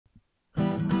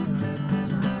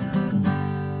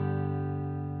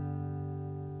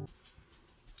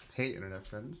Hey internet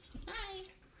friends. Hi.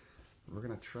 We're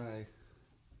gonna try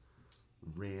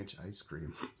ranch ice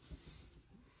cream.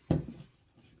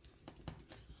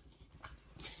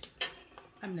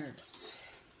 I'm nervous.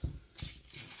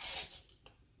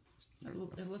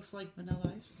 It looks like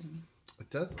vanilla ice cream. It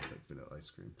does look like vanilla ice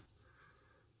cream.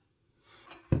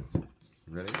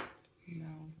 Ready? No.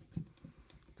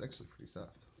 It's actually pretty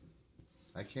soft.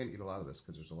 I can't eat a lot of this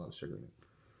because there's a lot of sugar in it.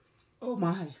 Oh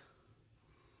my.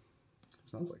 It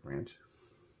smells like ranch.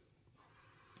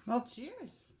 Well,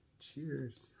 cheers.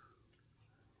 Cheers.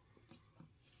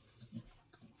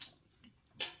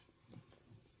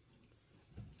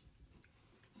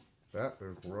 That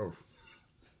is gross.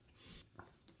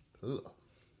 Ugh.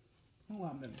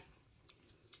 Oh,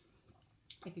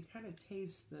 I could kind of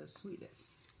taste the sweetness.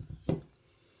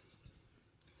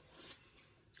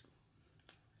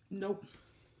 Nope.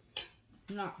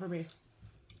 Not for me.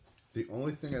 The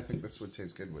only thing I think this would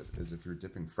taste good with is if you're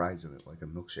dipping fries in it like a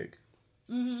milkshake.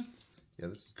 Mm-hmm. Yeah,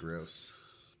 this is gross.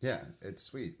 Yeah, it's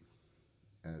sweet.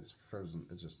 And it's frozen.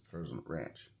 It's just frozen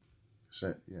ranch.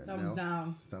 Shit. Yeah. Thumbs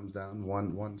down. Thumbs down.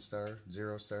 One star.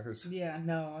 0 stars. Yeah,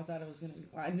 no, I thought it was gonna be.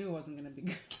 I knew it wasn't gonna be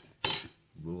good.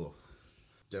 Rule.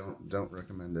 Don't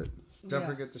recommend it. Don't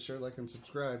forget to share, like, and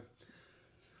subscribe.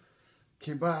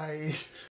 Okay, bye.